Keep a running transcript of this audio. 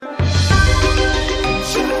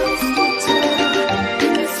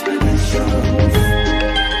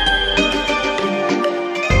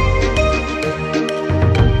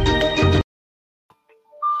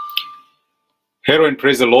Hello and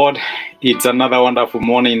praise the Lord. It's another wonderful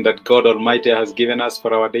morning that God Almighty has given us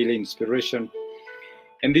for our daily inspiration.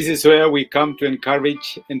 And this is where we come to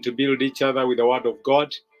encourage and to build each other with the Word of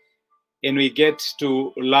God. And we get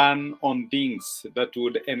to learn on things that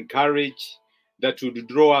would encourage, that would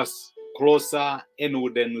draw us closer and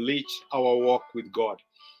would enrich our walk with God.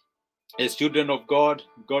 As children of God,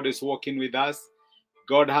 God is walking with us.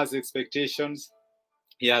 God has expectations.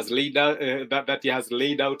 He has laid out, that He has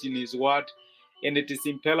laid out in His Word. And it is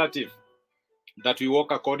imperative that we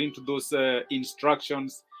walk according to those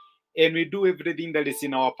instructions, and we do everything that is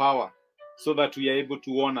in our power so that we are able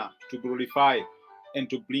to honor, to glorify, and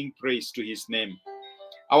to bring praise to His name.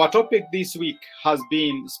 Our topic this week has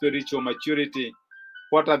been spiritual maturity.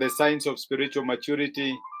 What are the signs of spiritual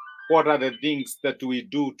maturity? What are the things that we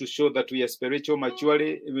do to show that we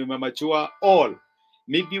are mature? All.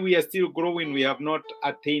 Maybe we are still growing, we have not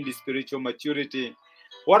attained spiritual maturity.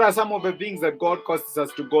 What are some of the things that God causes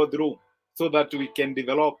us to go through so that we can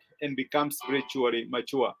develop and become spiritually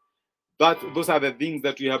mature? Those are the things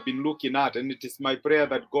that we have been looking at, and it is my prayer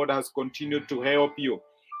that God has continued to help you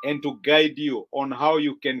and to guide you on how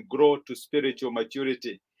you can grow to spiritual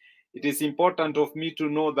maturity. It is important of me to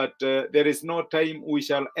know that there is no time we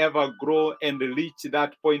shall ever grow and reach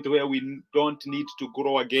that point where we don't need to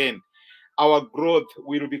grow again. Our growth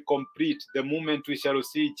will be complete the moment we shall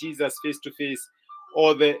see Jesus face to face,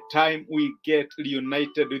 or the time we get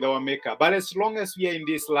reunited with our Maker. But as long as we are in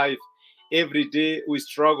this life, every day we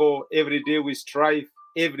struggle, every day we strive,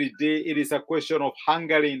 every day it is a question of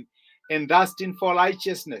hungering and thirsting for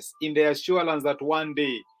righteousness in the assurance that one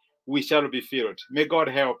day we shall be filled. May God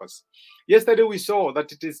help us. Yesterday we saw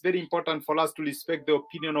that it is very important for us to respect the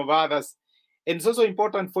opinion of others. And it's also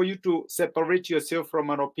important for you to separate yourself from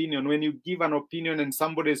an opinion. When you give an opinion and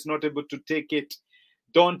somebody is not able to take it,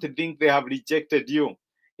 don't think they have rejected you.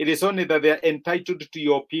 It is only that they are entitled to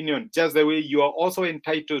your opinion, just the way you are also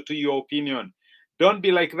entitled to your opinion. Don't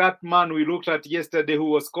be like that man we looked at yesterday who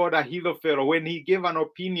was called Ahithophel when he gave an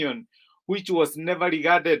opinion which was never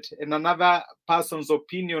regarded and another person's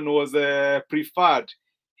opinion was preferred.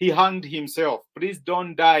 He hanged himself. Please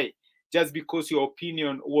don't die just because your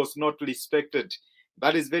opinion was not respected.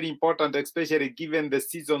 That is very important, especially given the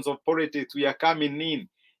seasons of politics we are coming in.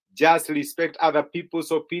 Just respect other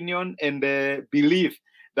people's opinion and believe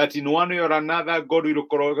that in one way or another, God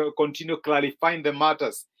will continue clarifying the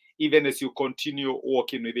matters, even as you continue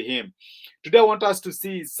walking with Him. Today, I want us to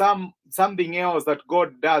see something else that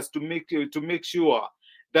God does to make sure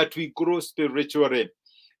that we grow spiritually.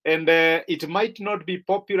 And it might not be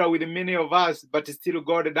popular with many of us, but still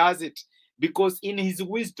God does it. Because in His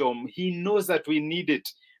wisdom, He knows that we need it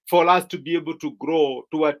for us to be able to grow,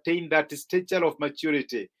 to attain that stature of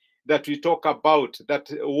maturity that we talk about, that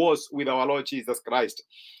was with our Lord Jesus Christ.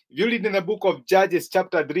 If you read in the book of Judges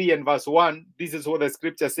chapter 3 and verse 1, this is what the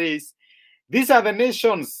scripture says. These are the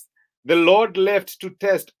nations the Lord left to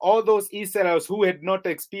test all those Israelites who had not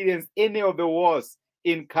experienced any of the wars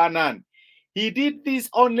in Canaan. He did this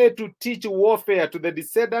only to teach warfare to the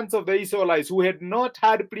descendants of the Israelites who had not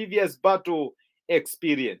had previous battle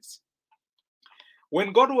experience.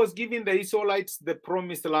 When God was giving the Israelites the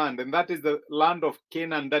promised land, and that is the land of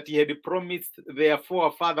Canaan that He had promised their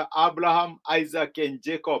forefather Abraham, Isaac, and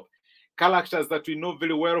Jacob, characters that we know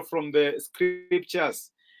very well from the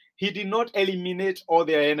scriptures, He did not eliminate all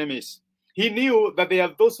their enemies. He knew that there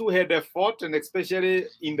are those who had fought, and especially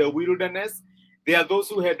in the wilderness, there are those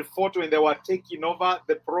who had fought when they were taking over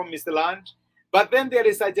the promised land. But then there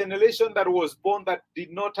is a generation that was born that did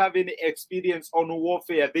not have any experience on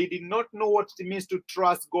warfare. They did not know what it means to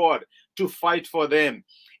trust God to fight for them.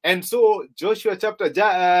 And so Judges chapter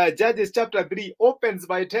 3 opens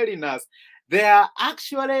by telling us there are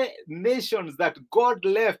actually nations that God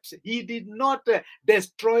left. He did not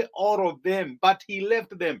destroy all of them, but He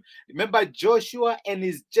left them. Remember, Joshua and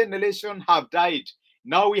his generation have died.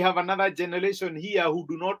 Now we have another generation here who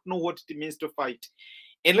do not know what it means to fight.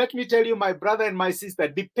 And let me tell you, my brother and my sister,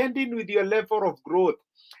 depending with your level of growth,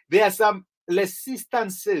 there are some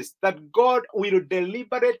resistances that God will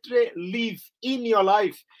deliberately leave in your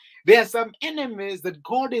life. There are some enemies that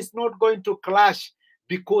God is not going to clash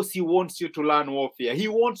because He wants you to learn warfare. He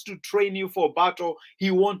wants to train you for battle.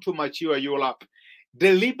 He wants to mature you up.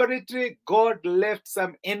 Deliberately, God left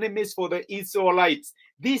some enemies for the Israelites.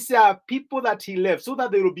 These are people that He left so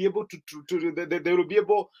that they will be able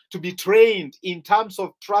to be trained in terms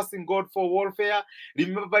of trusting God for warfare.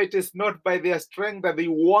 Remember, it is not by their strength that they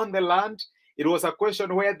won the land. It was a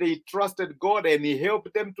question where they trusted God and He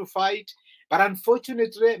helped them to fight. But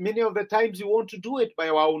unfortunately, many of the times we want to do it by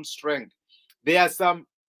our own strength. There are some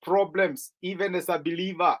problems, even as a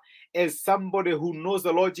believer, as somebody who knows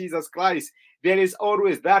the Lord Jesus Christ, there is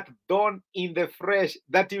always that thorn in the flesh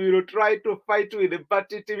that you will try to fight with, but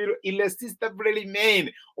it will irresistibly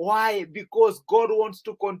remain. Why? Because God wants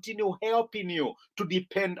to continue helping you to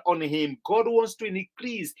depend on Him. God wants to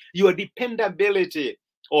increase your dependability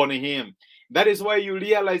on Him. That is why you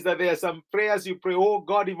realize that there are some prayers you pray, oh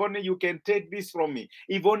God, if only you can take this from me.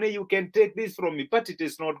 If only you can take this from me. But it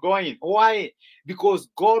is not going. Why? Because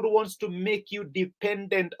God wants to make you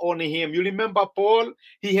dependent on Him. You remember Paul?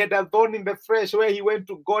 He had a thorn in the flesh where he went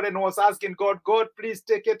to God and was asking God, God, please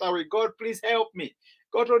take it away. God, please help me.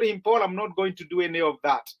 God told him, Paul, I'm not going to do any of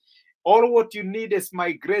that. All what you need is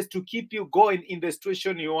my grace to keep you going in the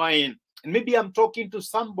situation you are in. And maybe I'm talking to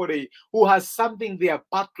somebody who has something they are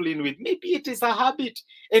battling with. Maybe it is a habit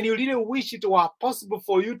and you really wish it were possible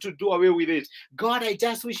for you to do away with it. God, I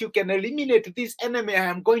just wish you can eliminate this enemy. I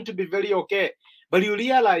am going to be very okay. But you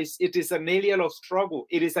realize it is an area of struggle.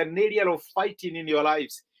 It is an area of fighting in your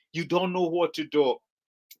lives. You don't know what to do.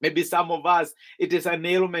 Maybe some of us, it is an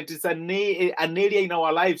ailment, it's an area in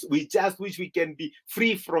our lives. We just wish we can be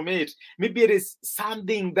free from it. Maybe it is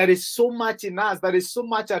something that is so much in us, that is so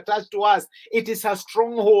much attached to us. It is a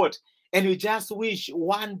stronghold. And you just wish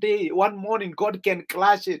one day, one morning, God can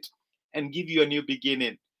clash it and give you a new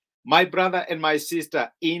beginning. My brother and my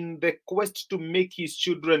sister, in the quest to make his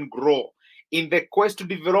children grow, in the quest to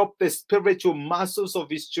develop the spiritual muscles of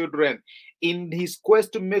his children, in his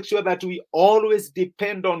quest to make sure that we always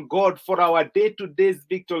depend on God for our day-to-day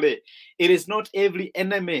victory. It is not every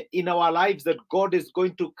enemy in our lives that God is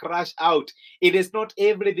going to crush out. It is not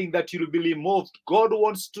everything that will be removed. God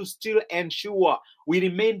wants to still ensure we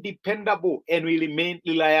remain dependable and we remain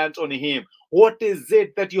reliant on Him. What is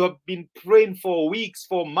it that you have been praying for weeks,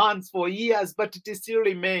 for months, for years, but it still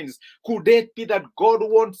remains? Could it be that God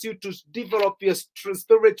wants you to develop your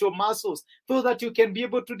spiritual muscles so that you can be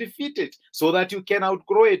able to defeat it, so that you can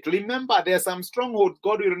outgrow it? Remember, there are some strongholds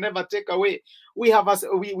God will never take away. We have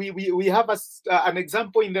an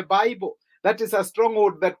example in the Bible. That is a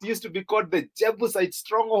stronghold that used to be called the Jebusite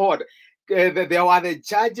stronghold. There were the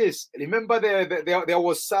judges. Remember, there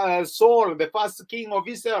was Saul, the first king of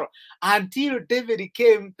Israel. Until David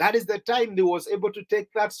came, that is the time he was able to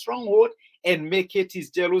take that stronghold and make it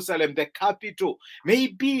his Jerusalem, the capital.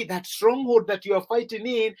 Maybe that stronghold that you are fighting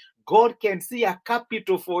in, God can see a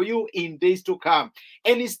capital for you in days to come.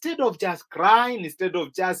 And instead of just crying, instead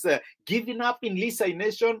of just giving up in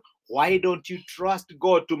resignation, why don't you trust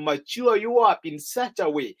God to mature you up in such a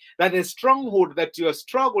way that the stronghold that you are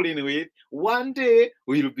struggling with one day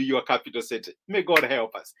will be your capital city? May God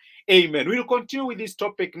help us. Amen. We'll continue with this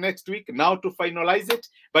topic next week, now to finalize it.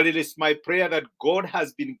 But it is my prayer that God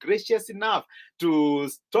has been gracious enough to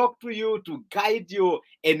talk to you, to guide you,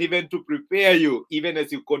 and even to prepare you, even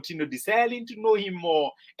as you continue desiring to know Him more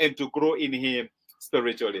and to grow in Him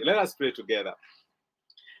spiritually. Let us pray together.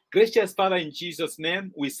 Gracious Father, in Jesus'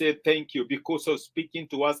 name, we say thank you because of speaking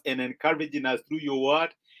to us and encouraging us through your word.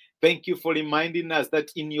 Thank you for reminding us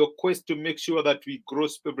that in your quest to make sure that we grow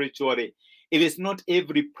spiritually, it is not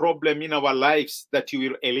every problem in our lives that you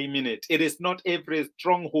will eliminate. It is not every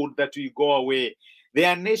stronghold that will go away. There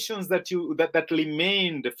are nations that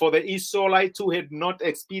remained for the Israelites who had not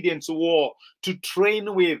experienced war to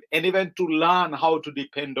train with and even to learn how to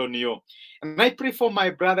depend on you. And I pray for my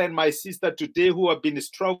brother and my sister today who have been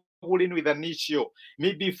struggling with an issue,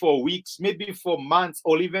 maybe for weeks, maybe for months,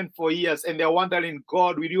 or even for years, and they're wondering,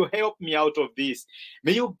 God, will you help me out of this?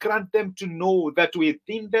 May you grant them to know that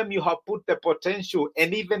within them you have put the potential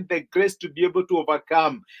and even the grace to be able to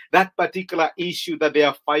overcome that particular issue that they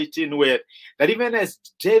are fighting with. That even as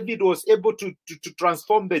David was able to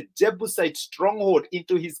transform the Jebusite stronghold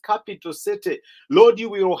into his capital city, Lord, you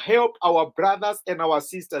will help our brothers and our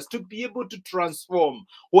sisters to be able to transform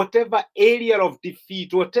whatever area of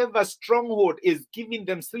defeat, whatever stronghold is giving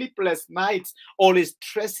them sleepless nights or is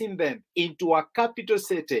stressing them, into a capital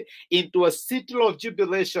city, into a city of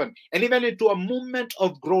jubilation, and even into a moment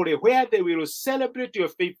of glory where they will celebrate your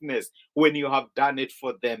faithfulness when you have done it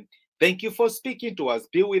for them. Thank you for speaking to us.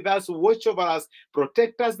 Be with us, watch over us,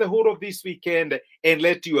 protect us the whole of this weekend, and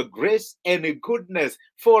let your grace and goodness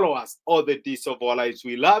follow us all the days of our lives.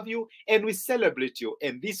 We love you and we celebrate you.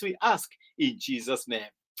 And this we ask in Jesus' name.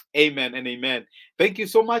 Amen and amen. Thank you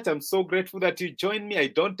so much. I'm so grateful that you joined me. I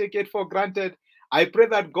don't take it for granted. I pray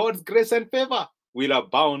that God's grace and favor will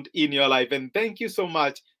abound in your life. And thank you so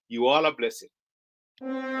much. You all are blessed.